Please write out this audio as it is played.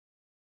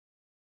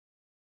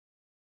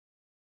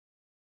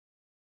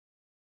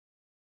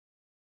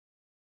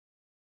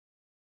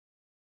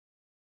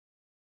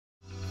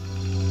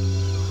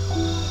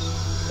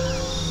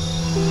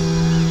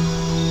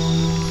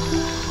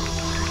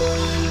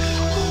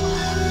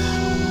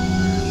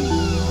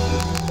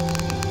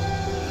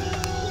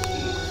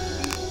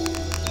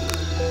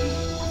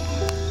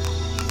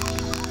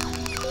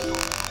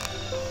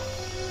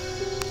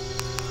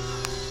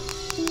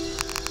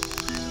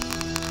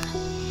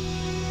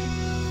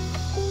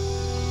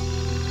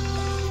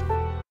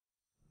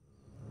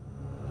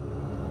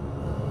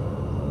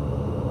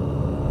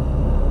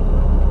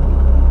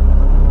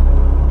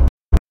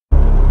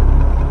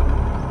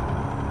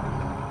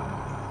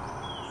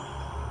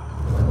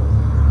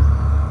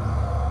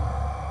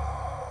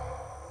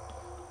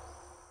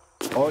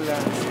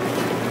Hola.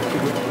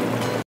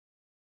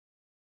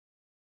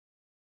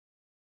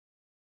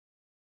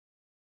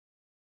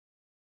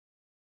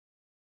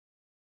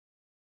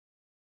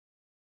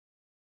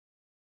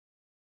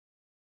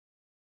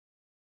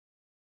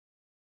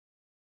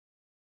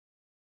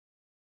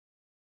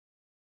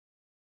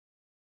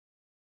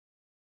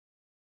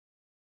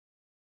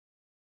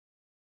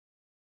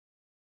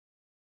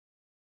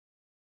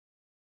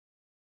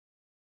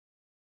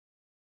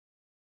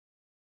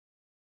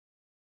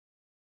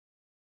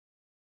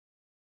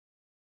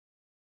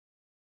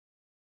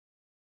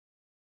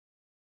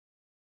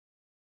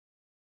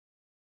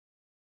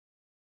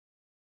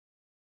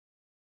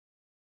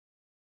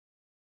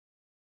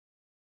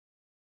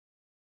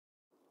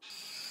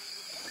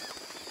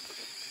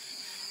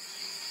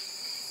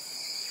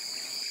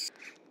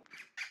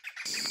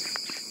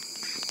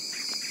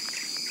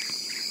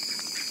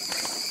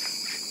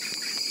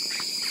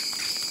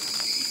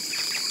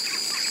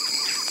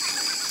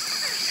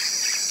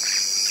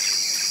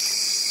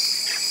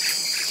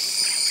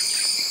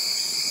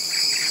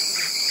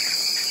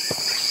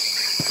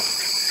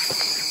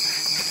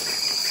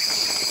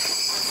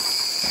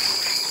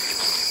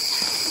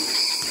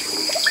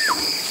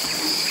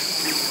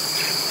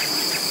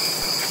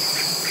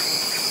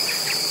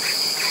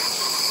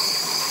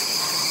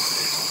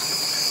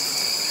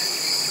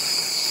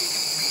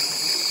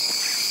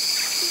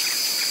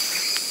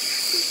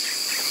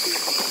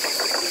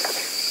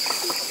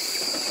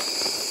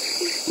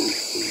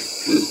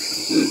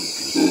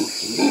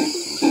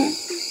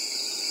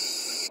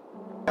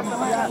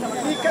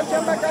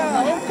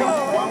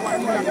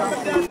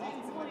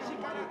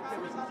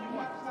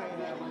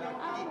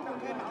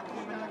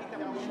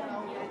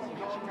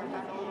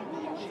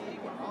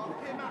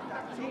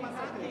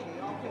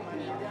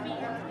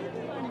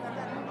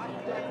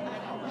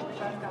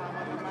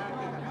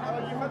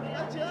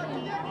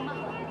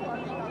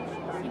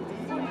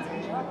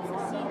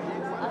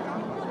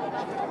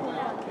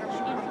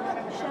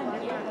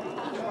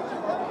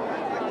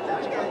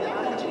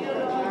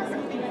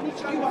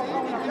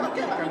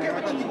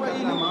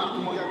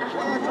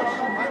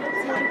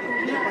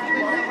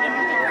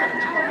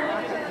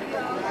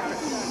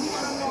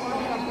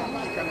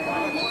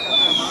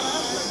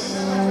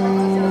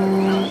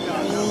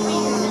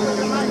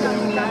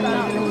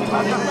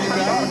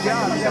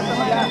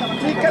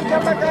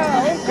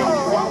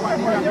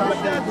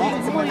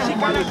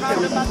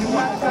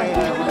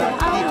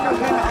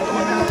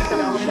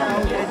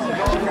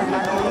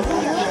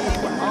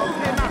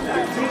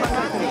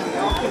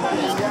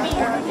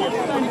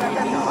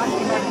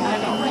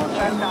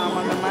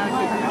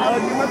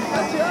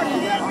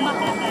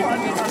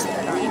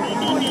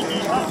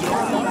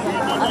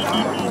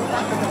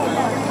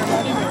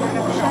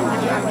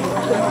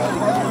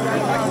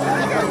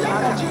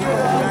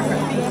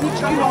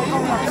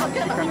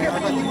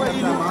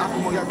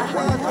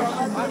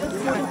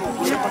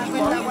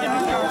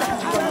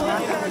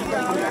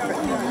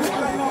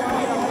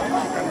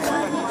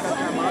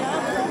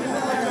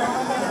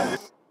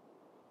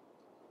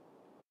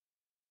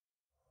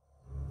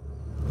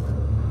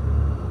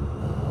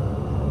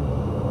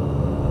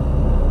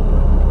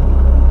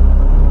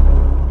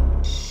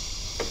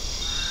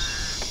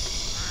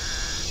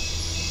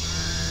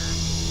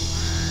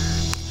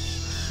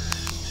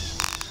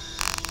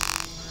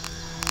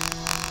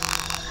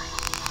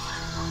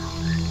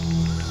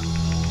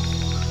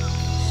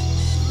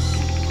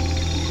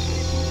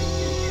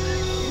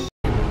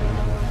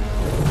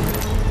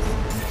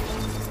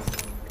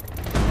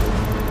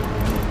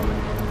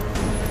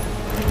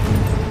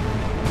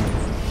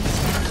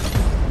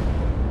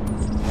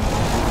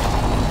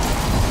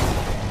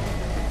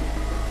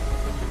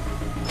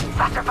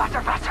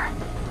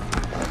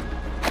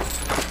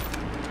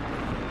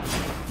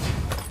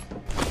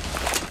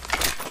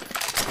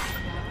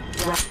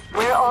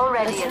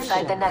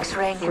 Inside the next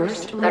ring.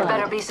 There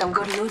better be some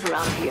good loot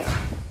around here.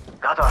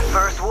 Got our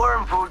first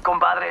worm food,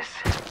 compadres.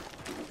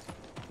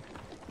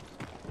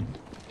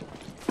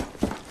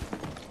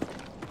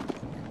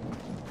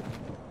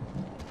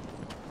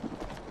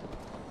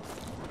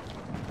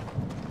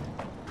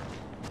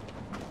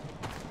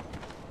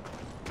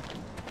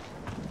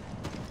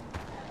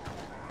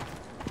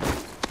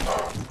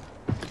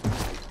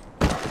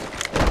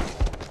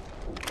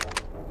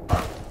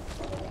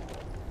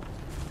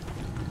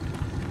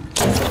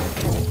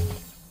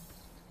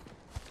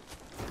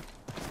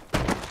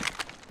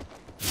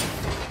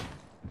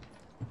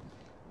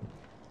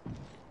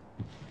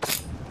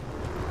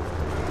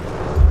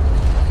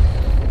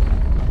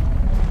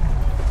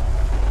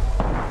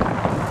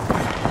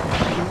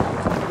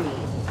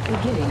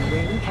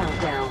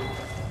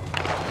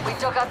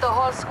 Took out the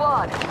whole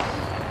squad.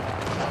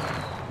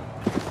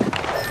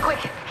 Quick,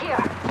 here.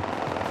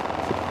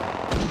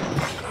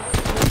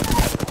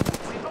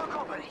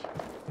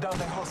 Down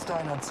a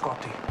hostile on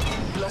Scotty.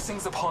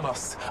 Blessings upon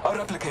us. A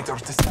replicator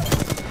to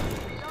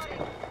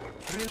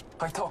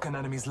I talk an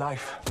enemy's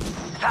life.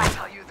 That's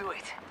how you do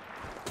it.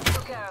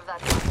 Took care of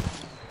that one.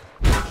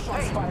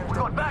 Hey, we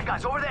got bad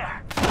guys over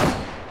there.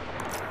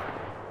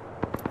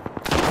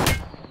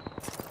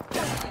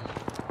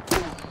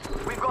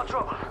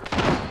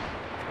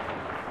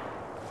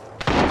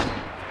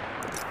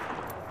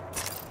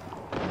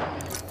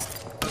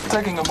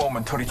 Taking a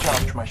moment to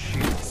recharge my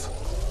shields.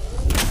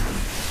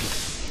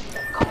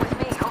 Come with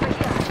me, over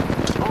here.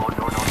 Oh,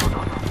 no.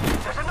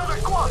 There's another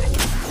squad.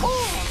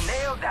 Boom!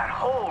 Nailed that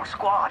whole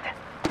squad.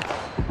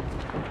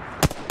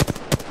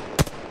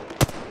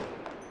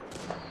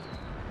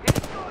 It's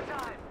go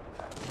time.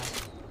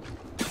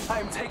 I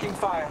am taking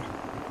fire.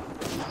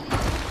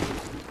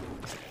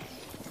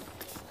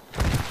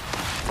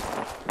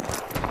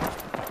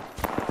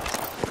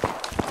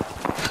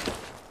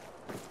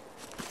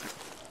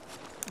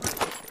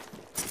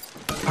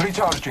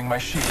 Recharging my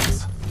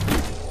shields.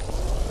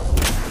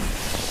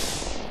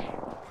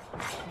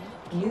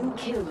 New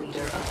kill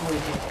leader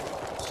appointed.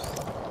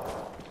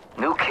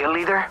 New kill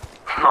leader?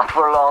 Not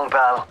for long,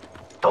 pal.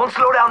 Don't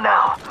slow down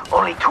now.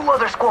 Only 2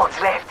 other squads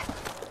left.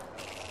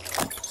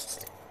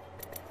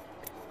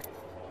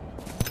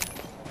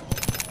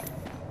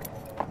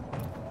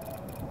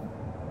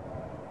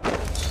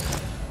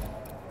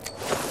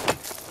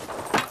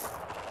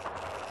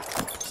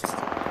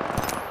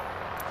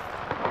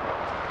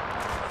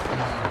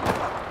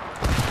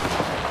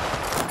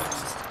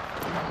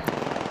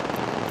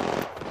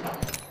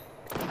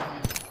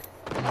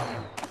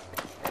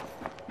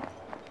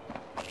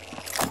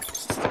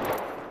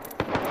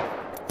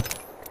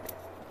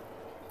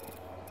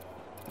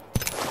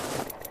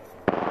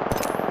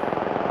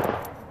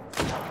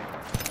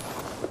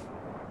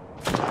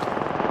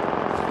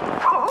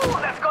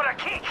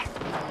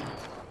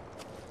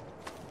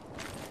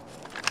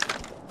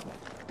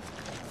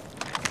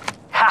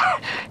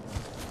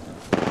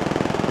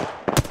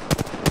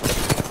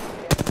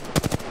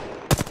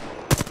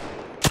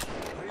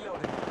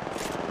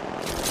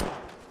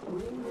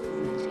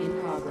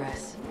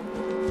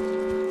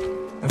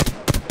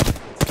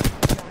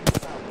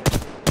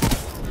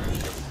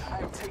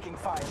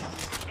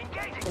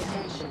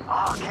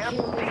 Oh,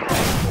 careful.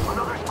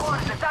 Another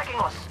squad is attacking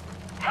us.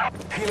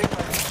 Healing my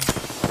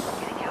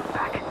Getting held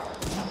back.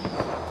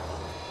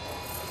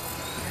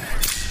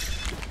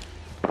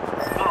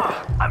 Oh,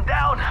 I'm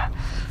down.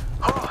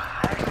 Oh,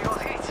 I actually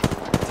got hit.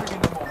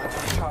 taking a moment to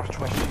recharge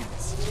my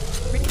shields.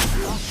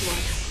 Lost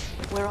one.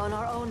 We're on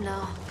our own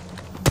now.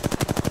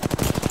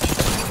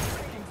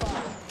 Taking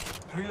fire.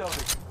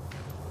 Reloading.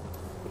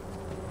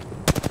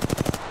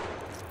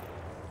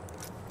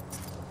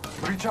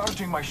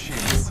 Recharging my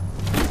shields.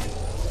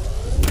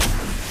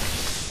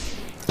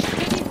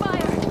 Taking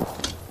fire!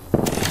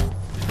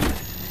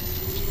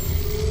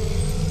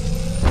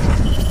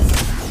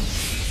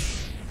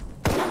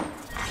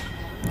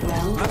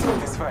 Let's go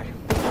this way.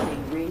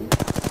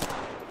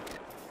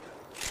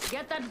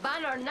 Get that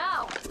banner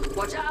now!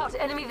 Watch out,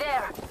 enemy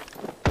there!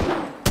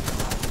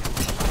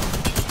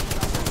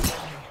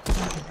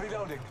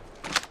 Reloading.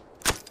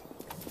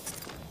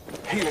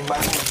 Healing my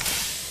wounds.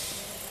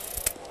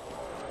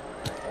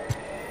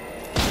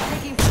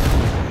 Taking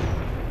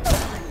fire!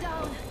 I'm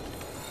down!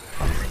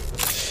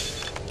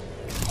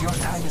 Your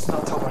time is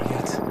not over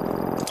yet.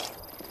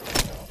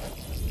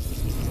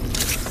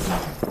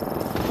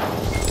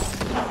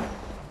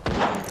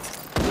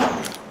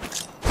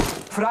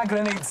 Frag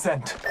grenade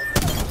sent.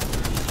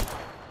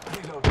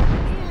 Reloading.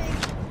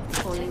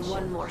 Only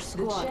one more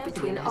squad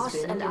between us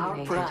and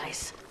our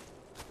prize.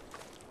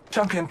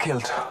 Champion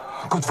killed.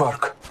 Good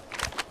work.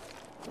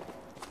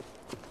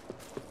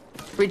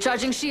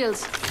 Recharging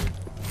shields.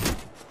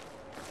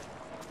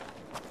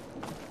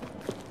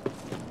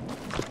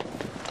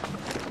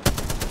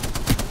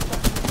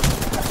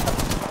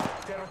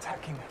 They're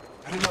attacking.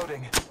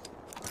 Reloading.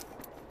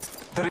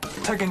 They're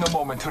taking a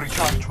moment to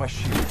recharge my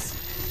shields.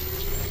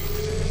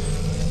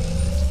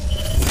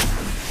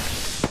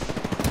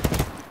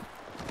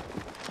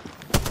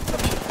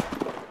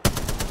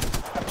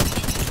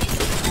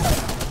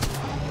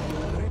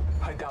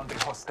 I downed the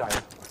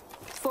hostile.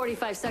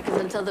 45 seconds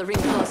until the ring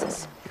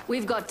closes.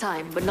 We've got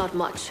time, but not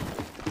much.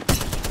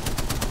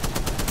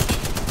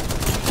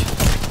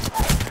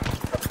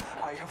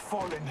 I have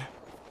fallen.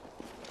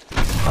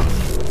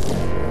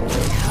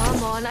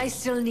 Come on, I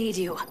still need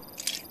you.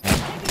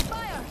 Taking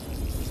fire!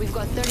 We've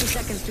got 30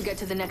 seconds to get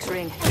to the next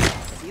ring.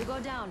 If you go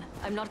down,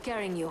 I'm not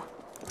carrying you.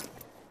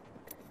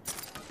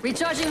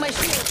 Recharging my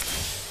shield.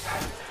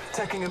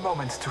 Taking a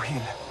moment to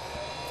heal.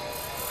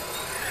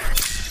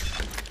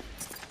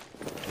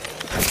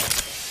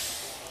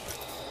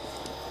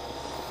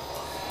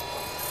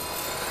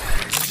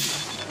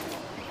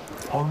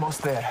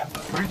 Almost there.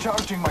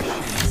 Recharging my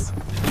shields.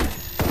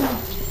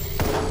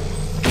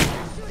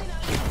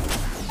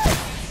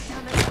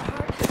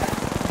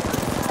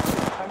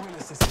 I will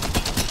assist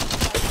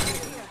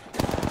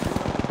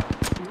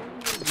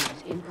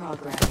you. In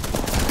progress.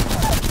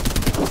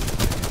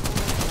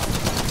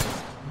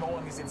 No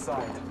one is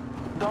inside.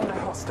 Down the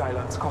hostile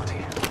on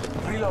Scotty.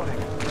 Reloading.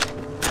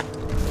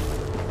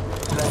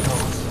 Let go.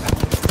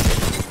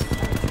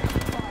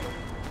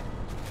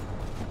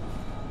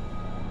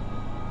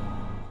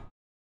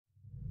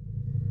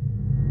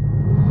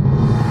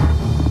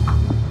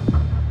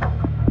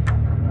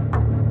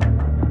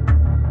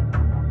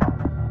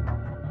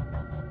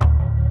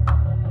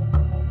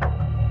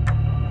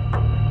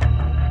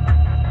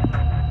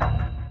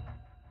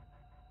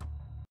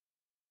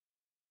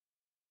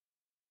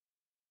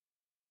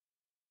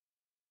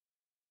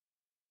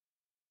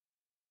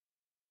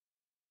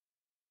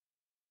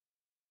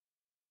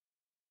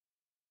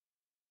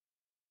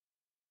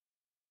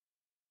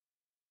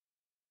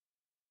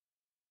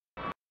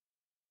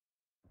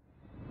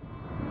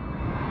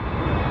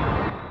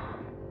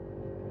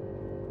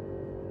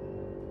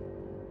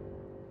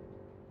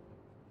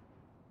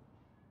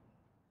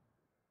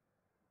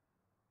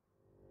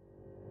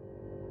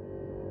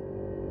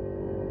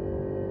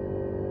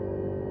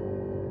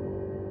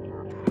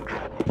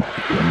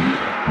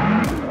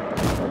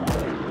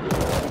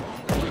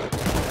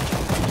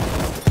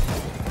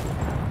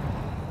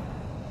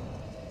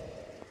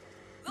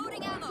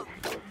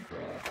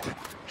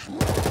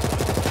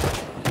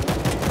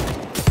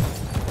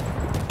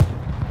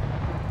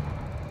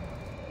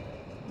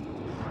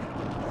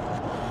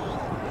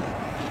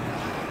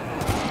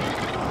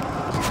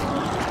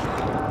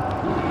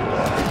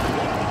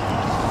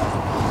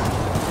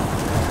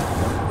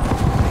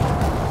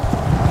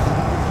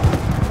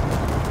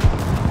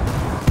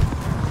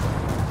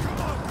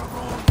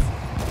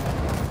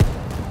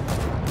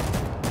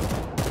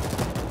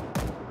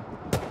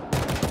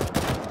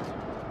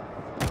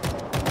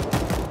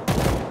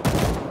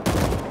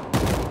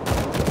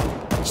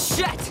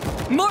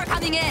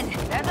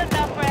 That's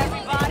enough for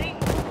everybody.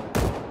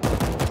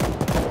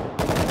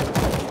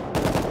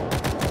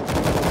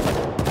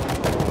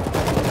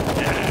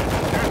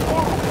 There's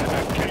more where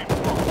that came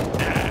from.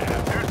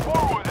 There's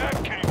more where that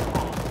came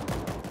from.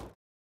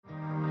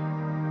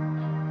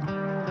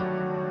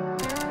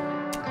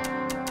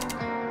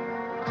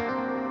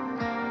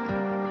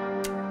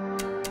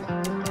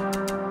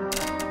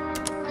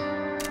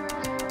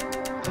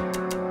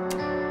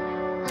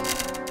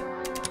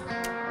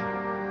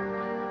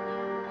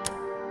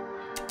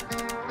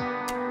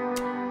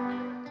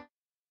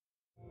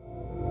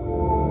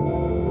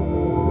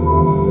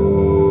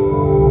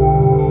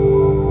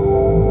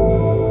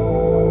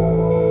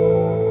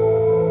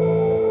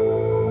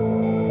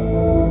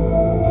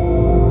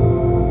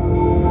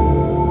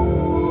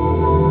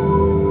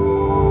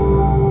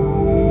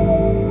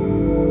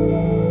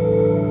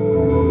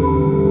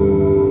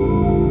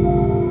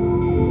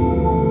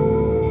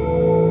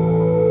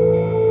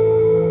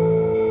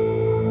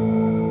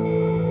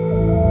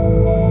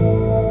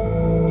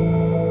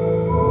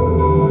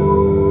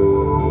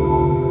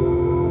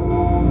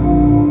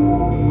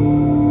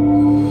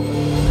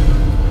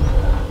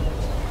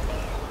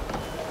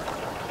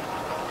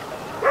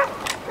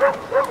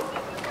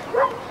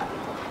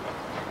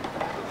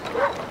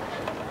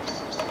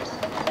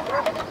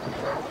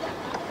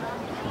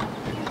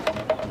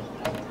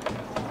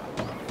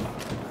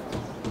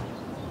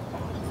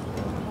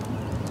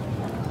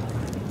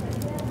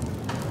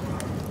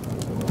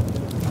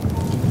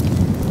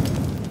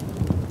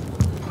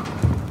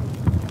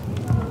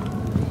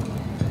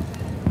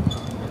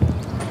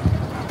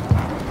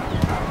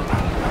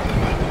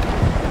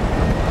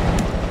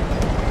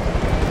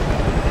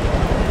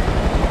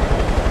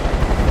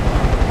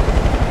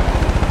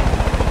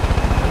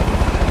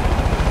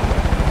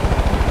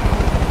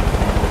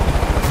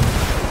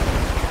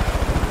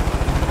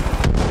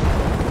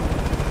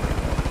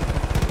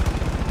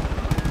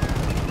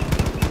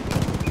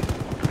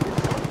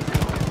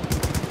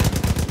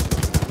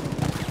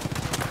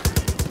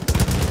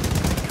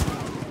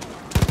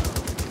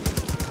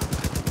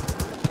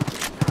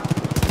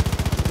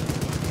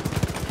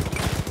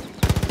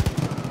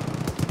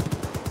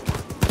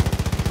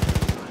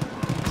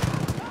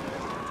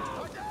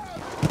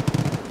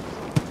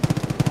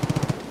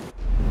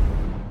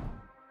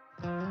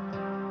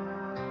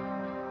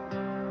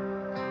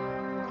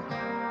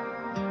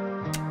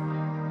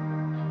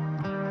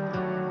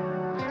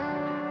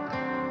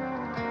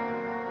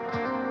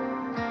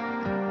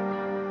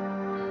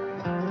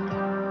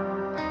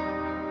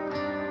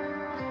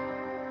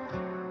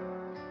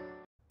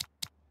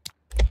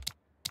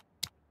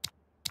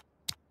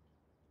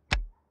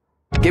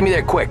 Get me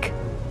there quick.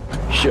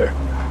 Sure.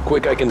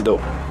 Quick I can do.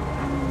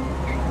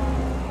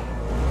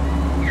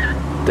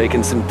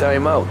 Taking some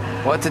time out.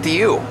 What's it to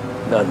you?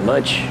 Not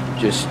much.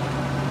 Just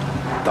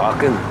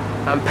talking.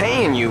 I'm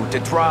paying you to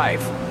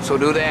drive, so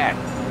do that.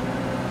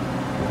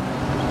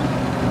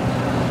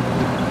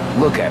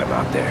 Look at him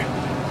out there.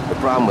 The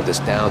problem with this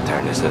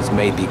downturn is that it's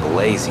made people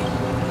lazy.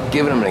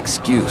 Giving them an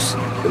excuse.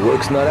 The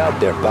work's not out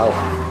there, pal.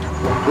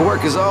 The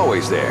work is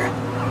always there.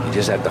 You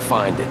just have to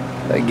find it.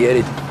 I get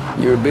it.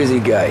 You're a busy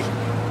guy.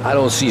 I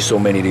don't see so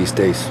many these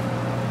days.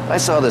 I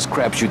saw this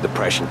crapshoot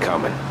depression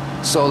coming.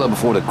 Sold up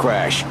before the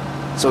crash.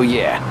 So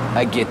yeah,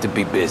 I get to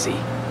be busy.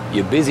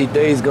 Your busy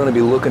day's gonna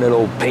be looking at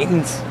old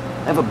paintings?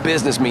 I have a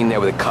business meeting there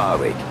with a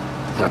colleague.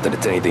 Not that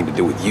it's anything to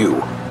do with you.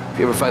 If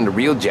you ever find a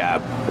real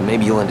job, then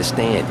maybe you'll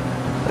understand.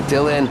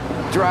 Until then,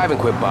 drive and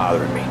quit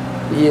bothering me.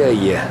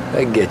 Yeah,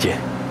 I get you.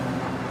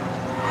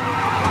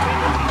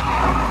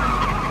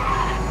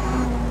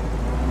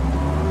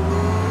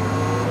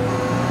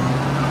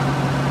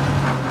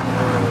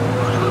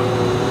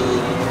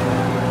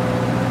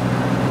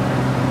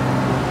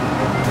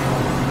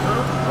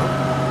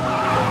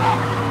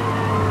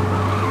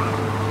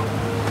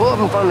 Pull up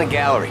in front of the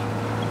gallery.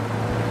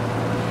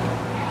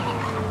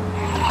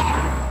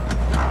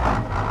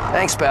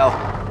 Thanks, pal.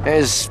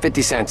 There's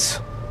 50 cents.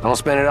 Don't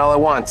spend it all at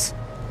once.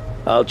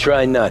 I'll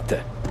try not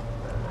to.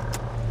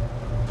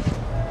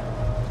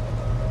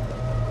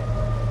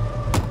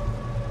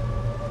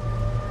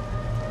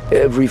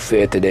 Every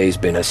fare today's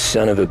been a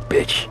son of a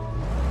bitch.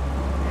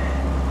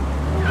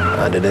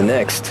 On to the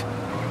next.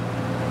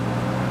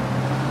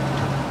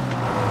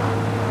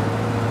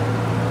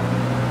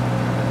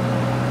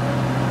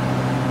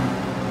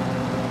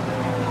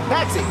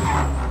 Taxi!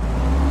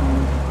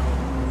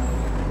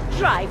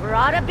 Driver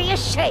ought to be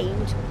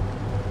ashamed.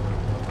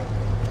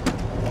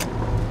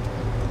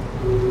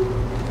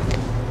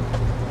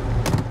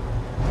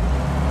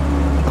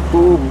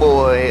 Ooh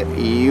boy,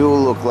 you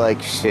look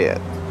like shit.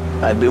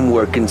 I've been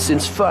working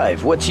since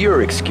 5. What's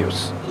your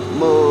excuse?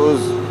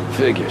 Booze.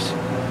 Figures.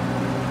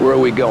 Where are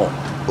we going?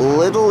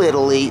 Little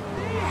Italy,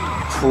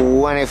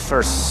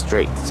 21st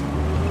Street.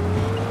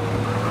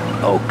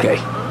 Okay.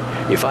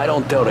 If I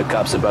don't tell the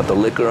cops about the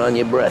liquor on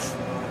your breath,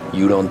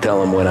 you don't tell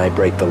them when I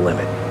break the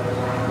limit.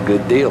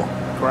 Good deal.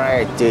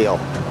 Great deal.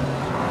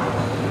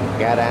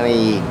 Got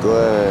any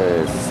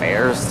good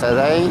fares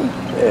today?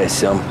 Yeah,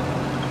 some.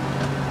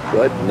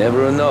 But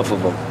never enough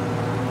of them.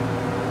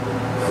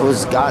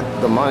 who's got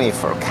the money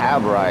for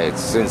cab rides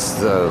since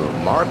the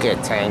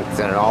market tanked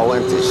and it all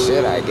went to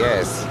shit, I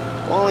guess.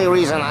 Only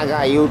reason I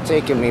got you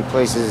taking me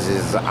places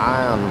is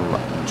I'm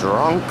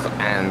drunk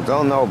and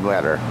don't know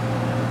better.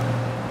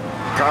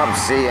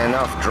 Cops see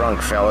enough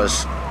drunk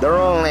fellas. They're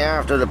only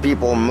after the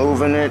people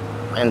moving it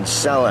and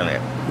selling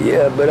it.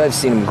 Yeah, but I've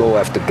seen them go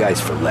after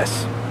guys for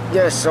less.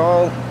 Yes,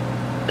 so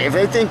if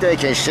they think they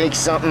can shake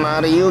something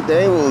out of you,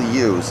 they will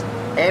use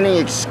any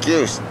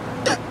excuse.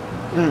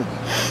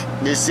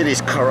 This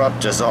city's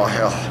corrupt as all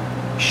hell.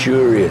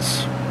 Sure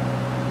is.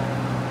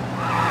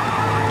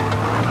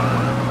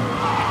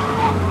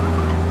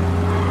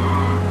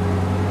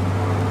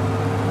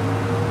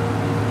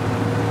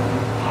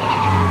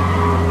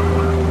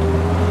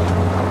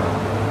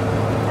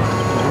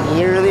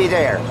 Nearly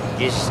there.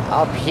 Just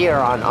up here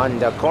on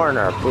the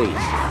corner, please.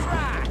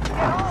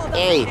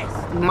 Hey,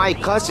 my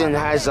cousin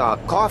has a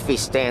coffee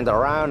stand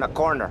around the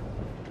corner.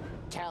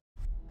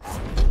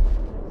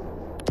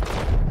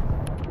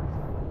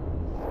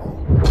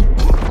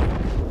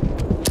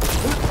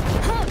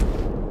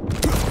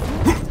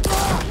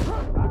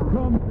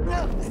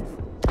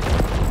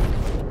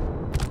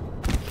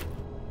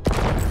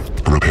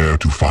 Prepare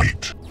to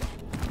fight.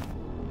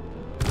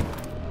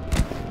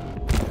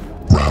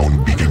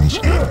 Round begins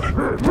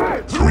in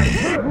 3,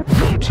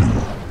 2,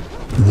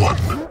 1.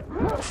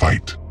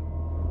 Fight.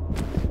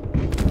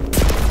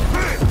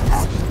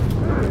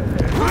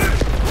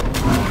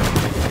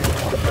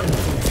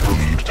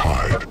 Lead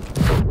tied.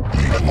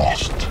 Lead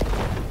lost.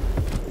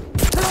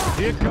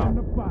 Here come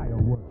the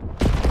fireworks.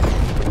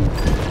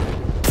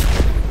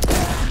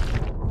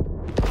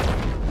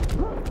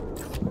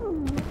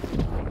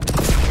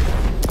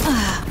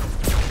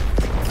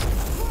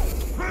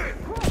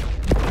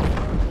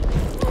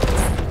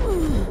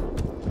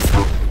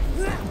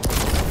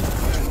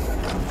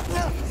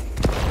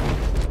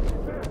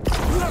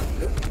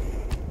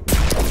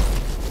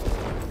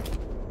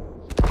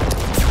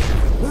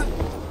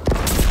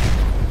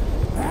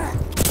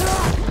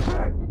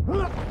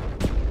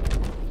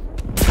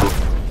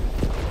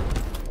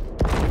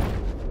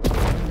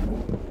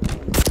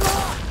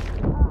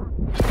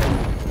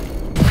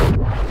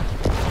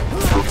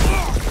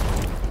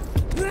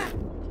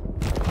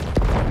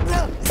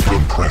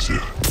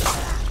 Impressive.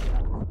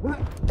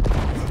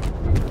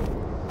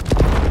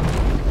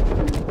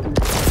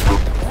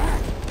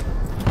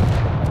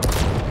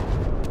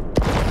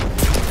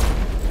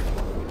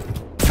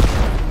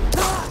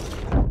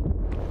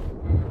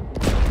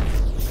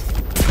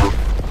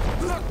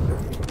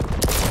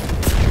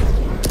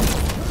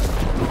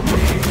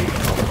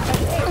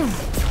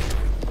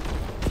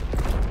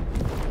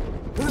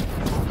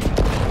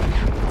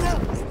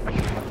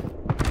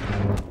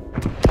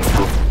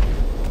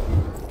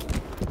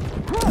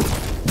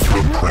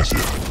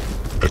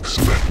 Impressive.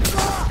 Excellent.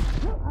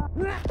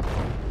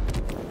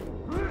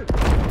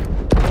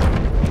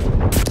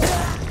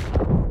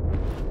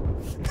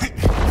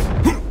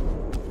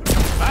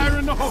 Fire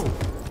in the hole.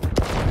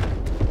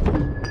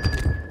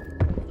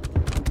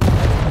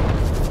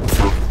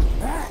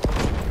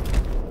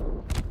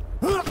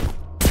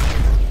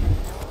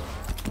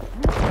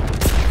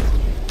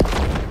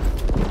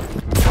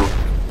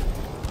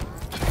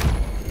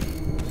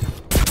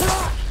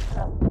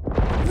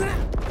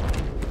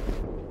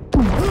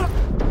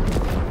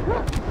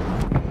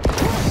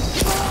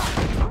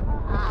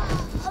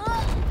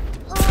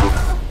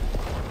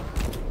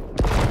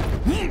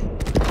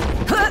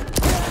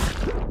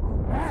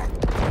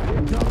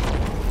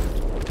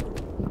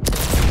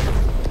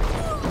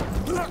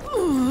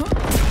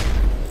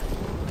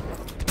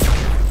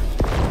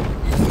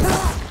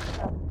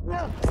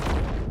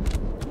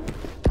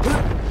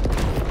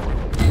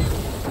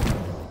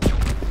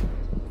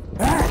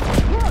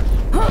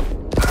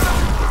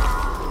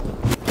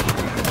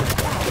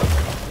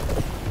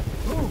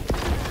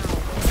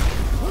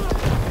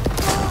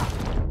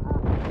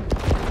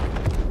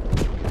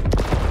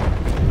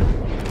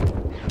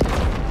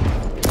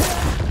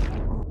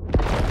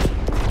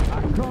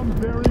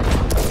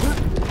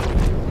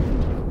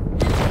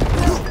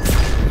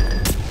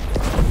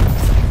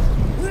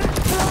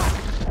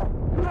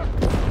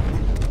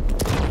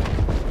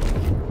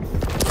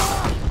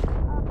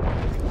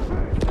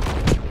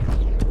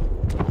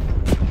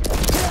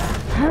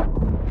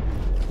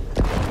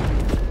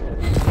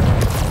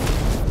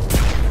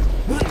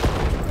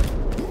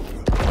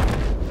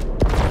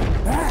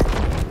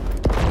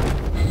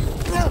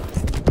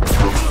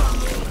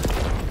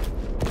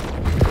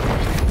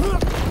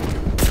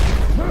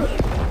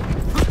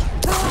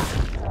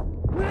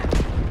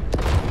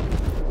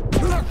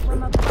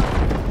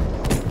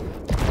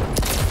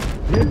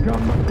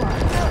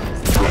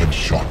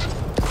 Headshot.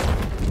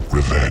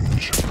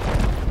 Revenge.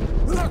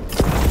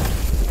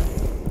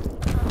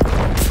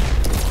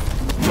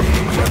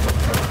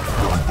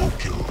 Combo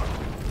kill.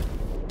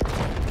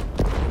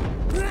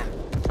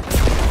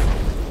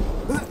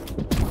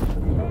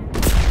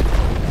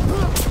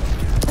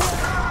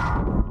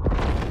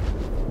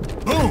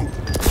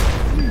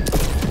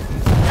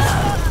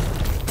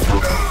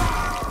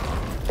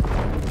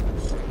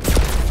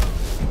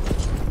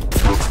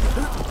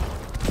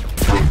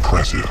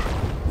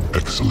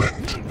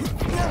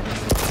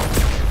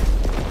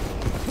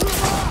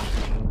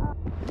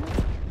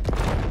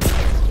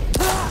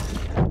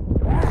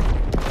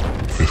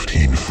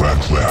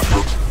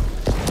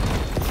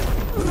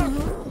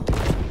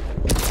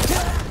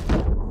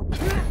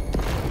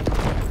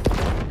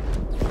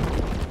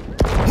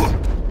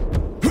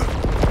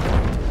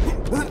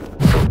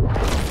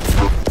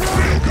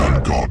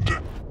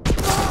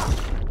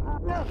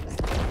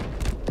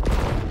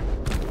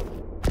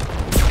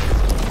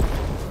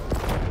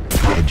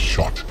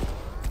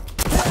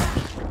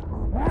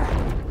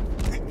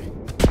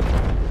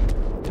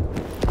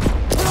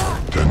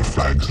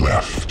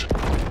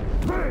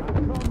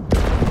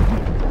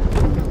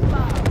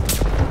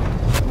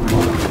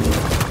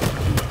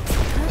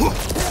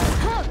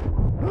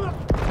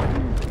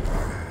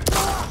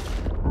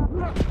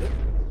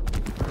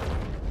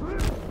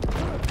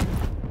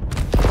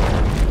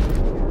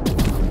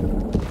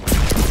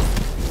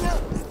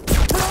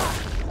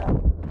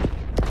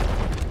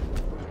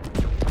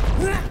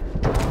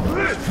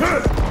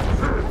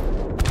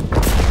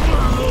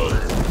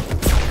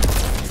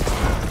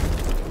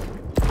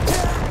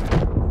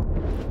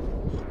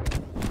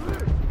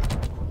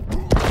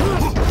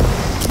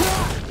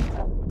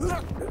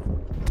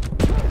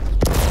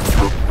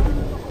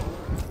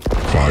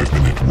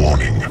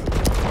 Warning.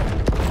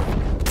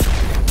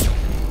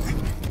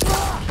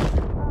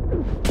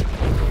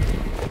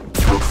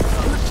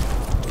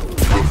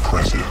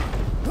 Impressive.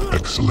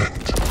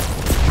 Excellent.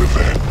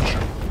 Revenge.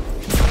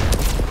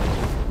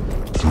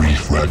 3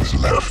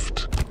 frags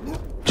left.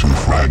 2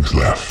 frags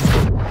left.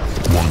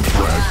 1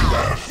 frag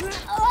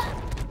left.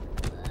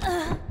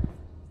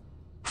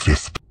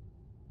 5th.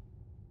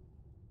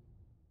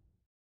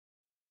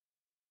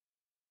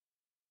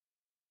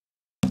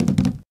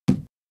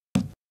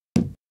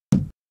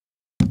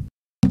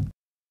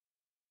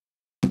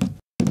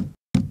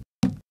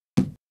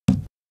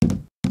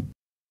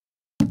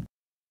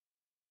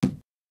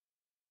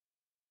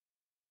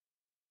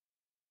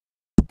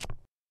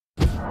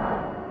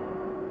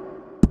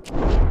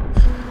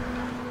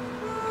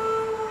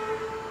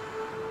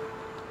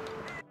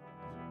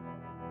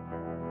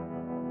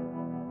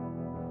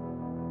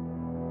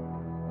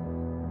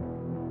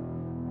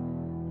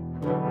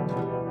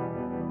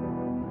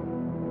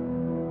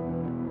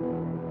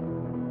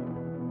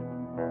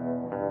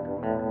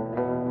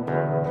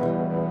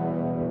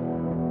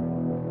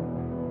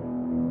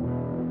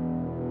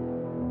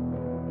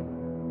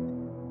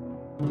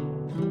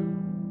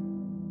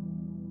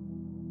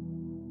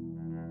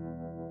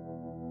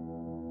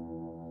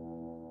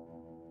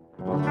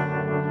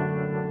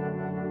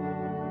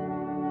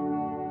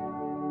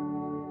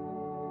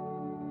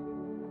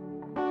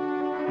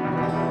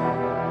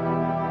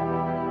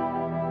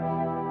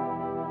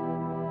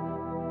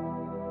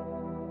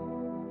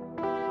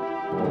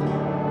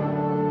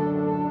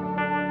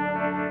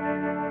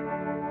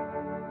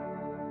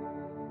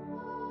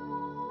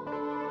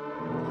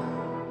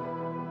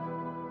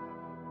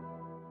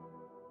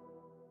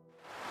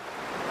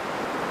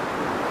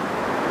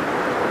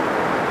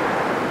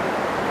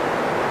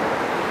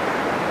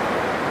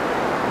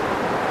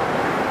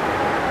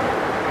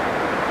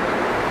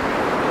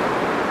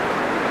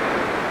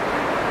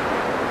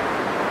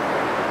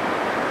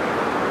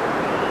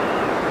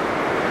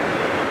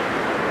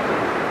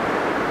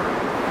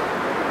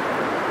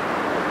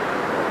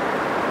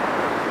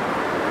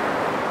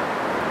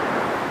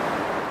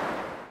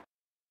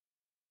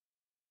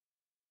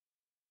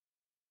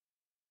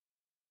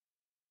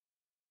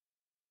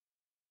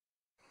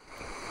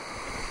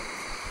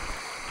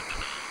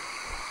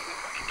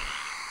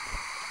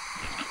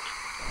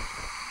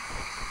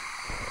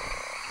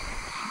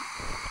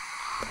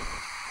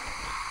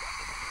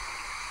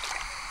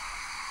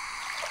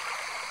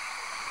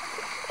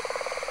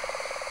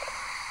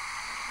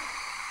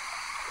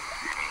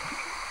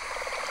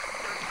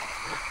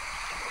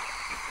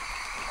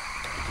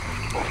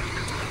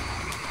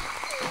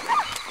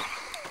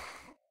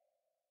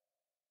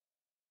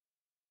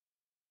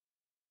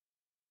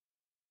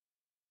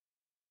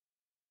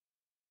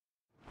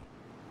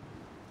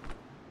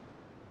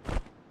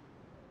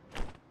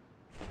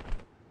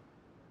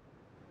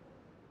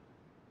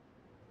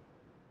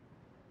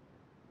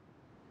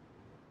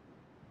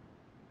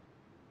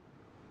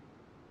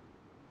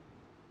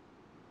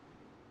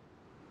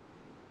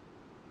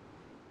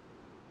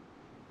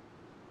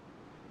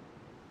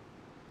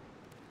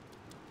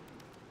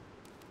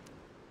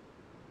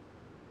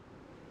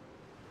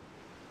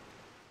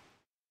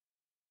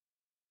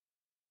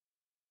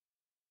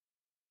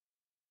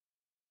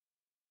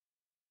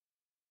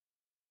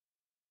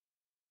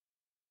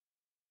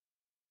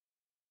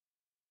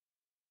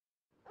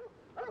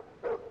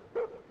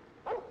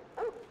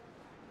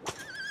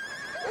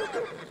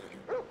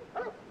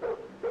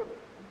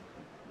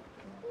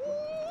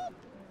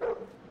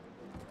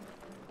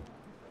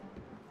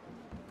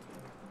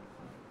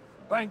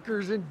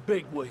 Bankers and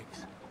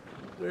bigwigs.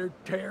 They're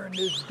tearing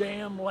this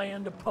damn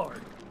land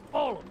apart.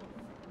 All of them.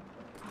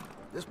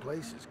 This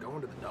place is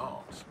going to the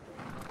dogs.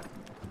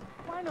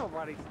 Why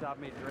nobody stop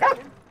me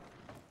drinking?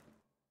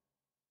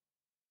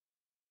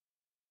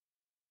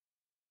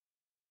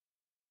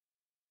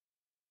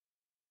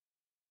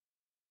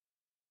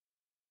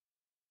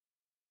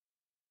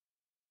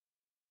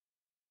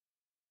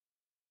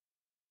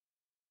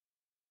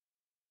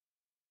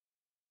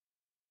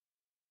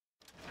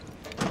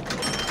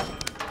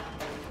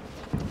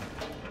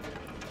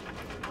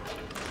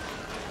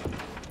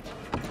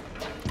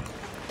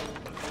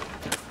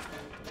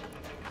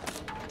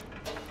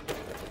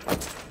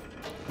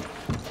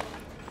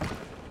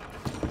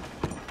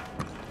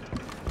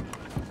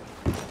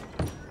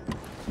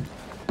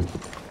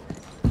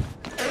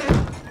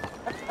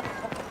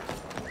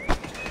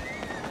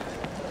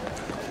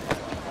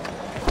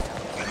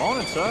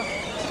 Morning, sir.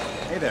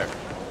 Hey there.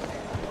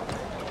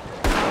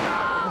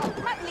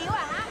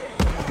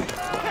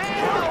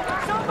 Hey,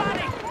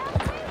 somebody!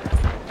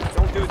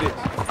 Don't do this.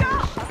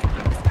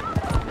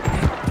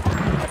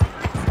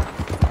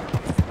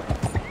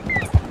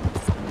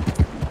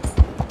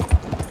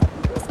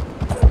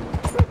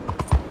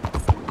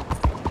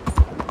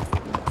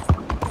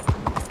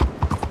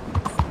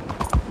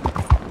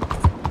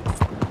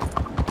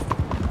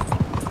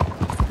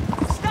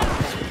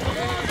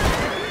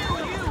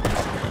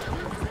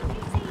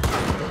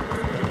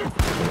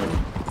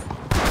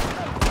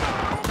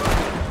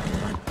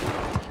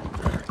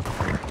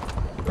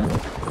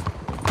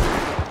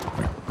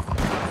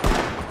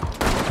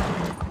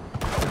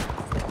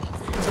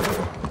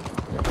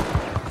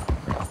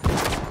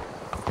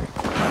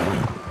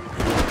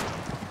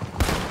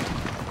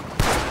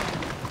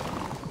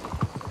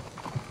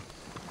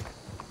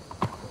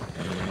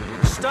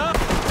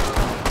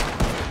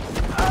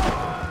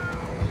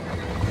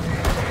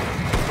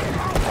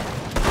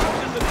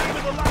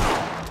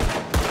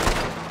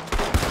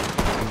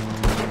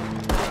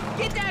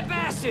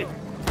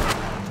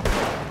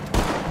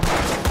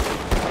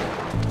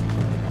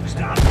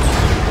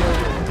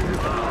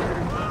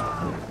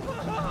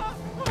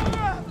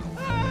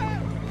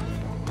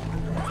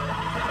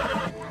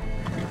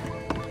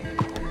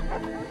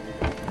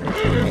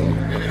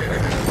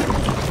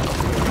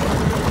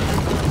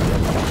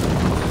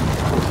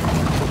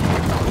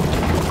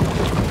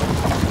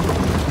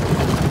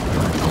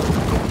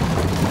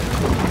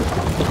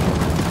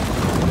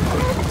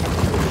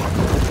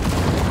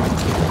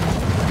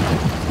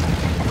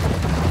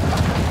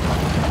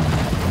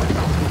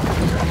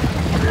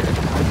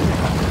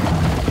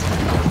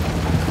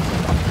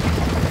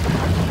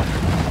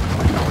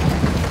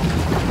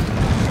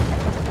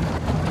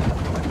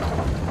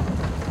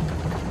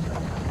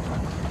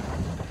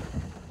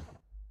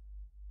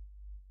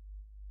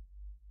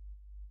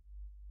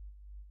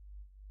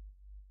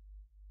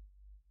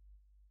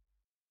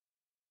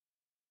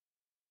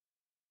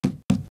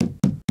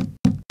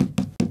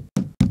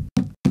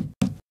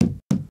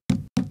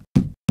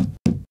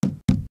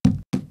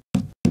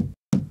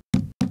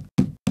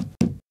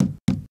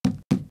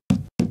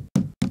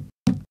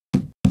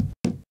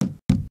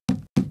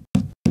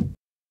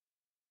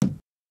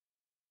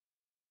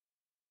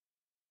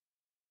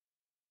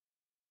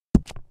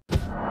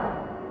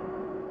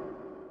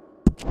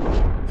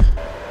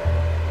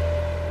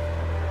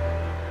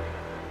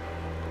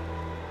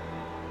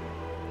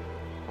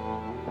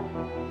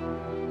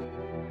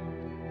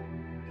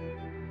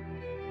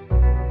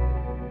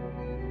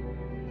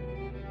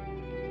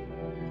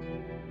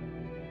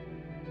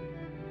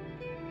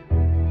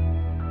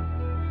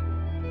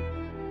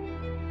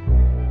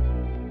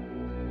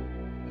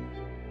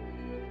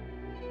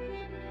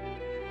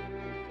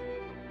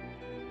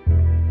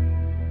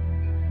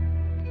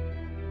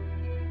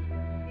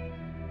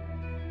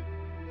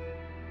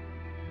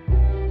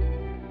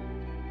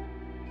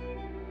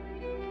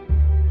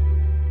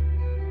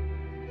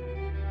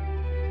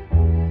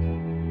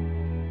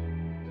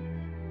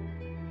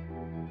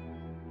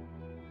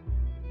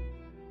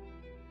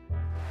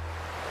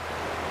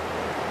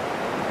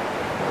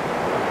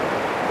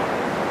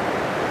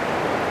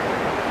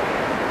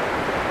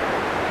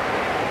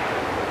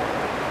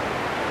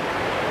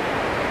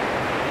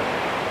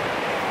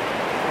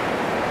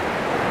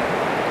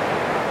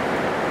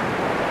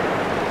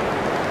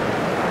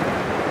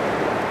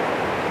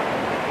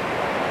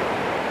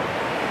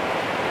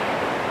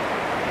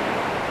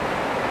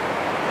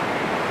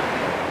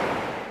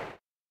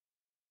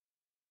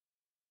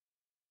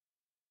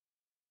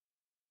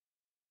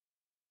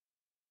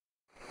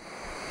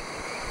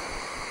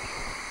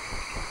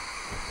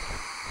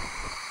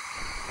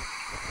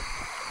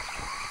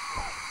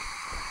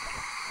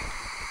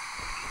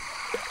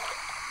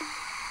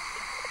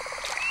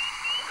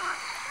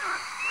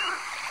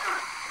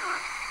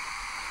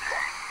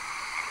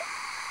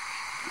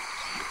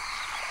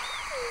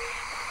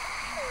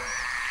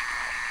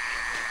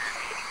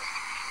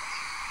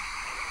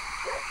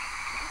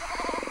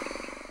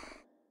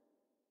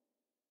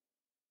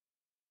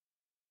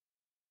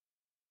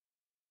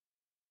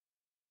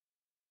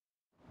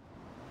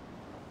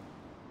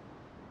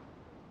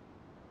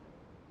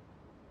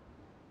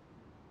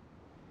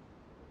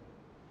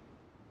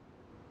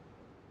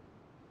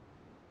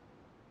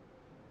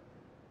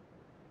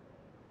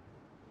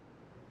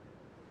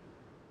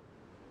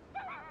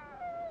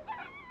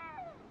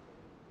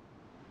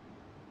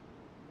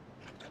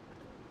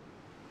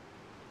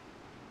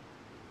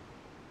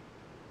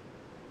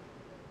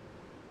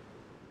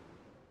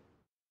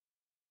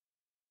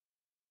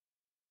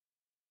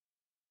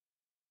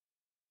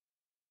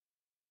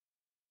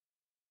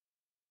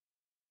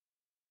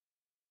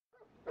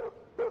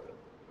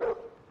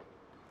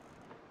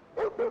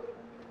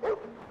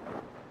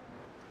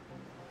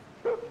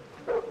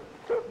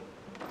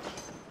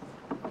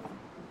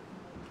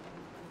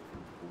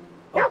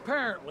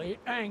 Apparently,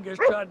 Angus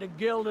tried to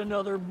gild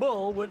another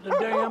bull with the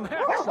damn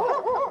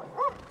hacksaw.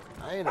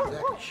 I ain't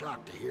exactly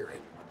shocked to hear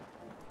it.